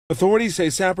Authorities say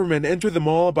Sapperman entered the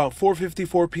mall about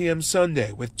 4:54 p.m.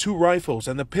 Sunday with 2 rifles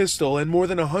and a pistol and more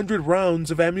than 100 rounds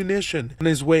of ammunition. On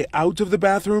his way out of the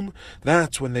bathroom,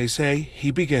 that's when they say he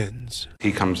begins.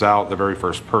 He comes out, the very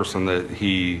first person that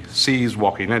he sees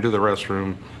walking into the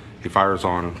restroom, he fires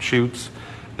on, shoots,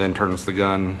 then turns the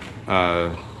gun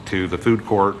to the food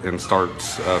court and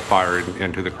starts firing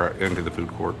into the food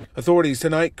court. Authorities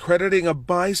tonight crediting a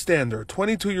bystander,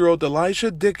 22-year-old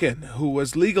Elisha Dickin, who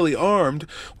was legally armed,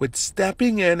 with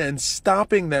stepping in and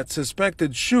stopping that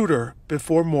suspected shooter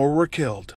before more were killed.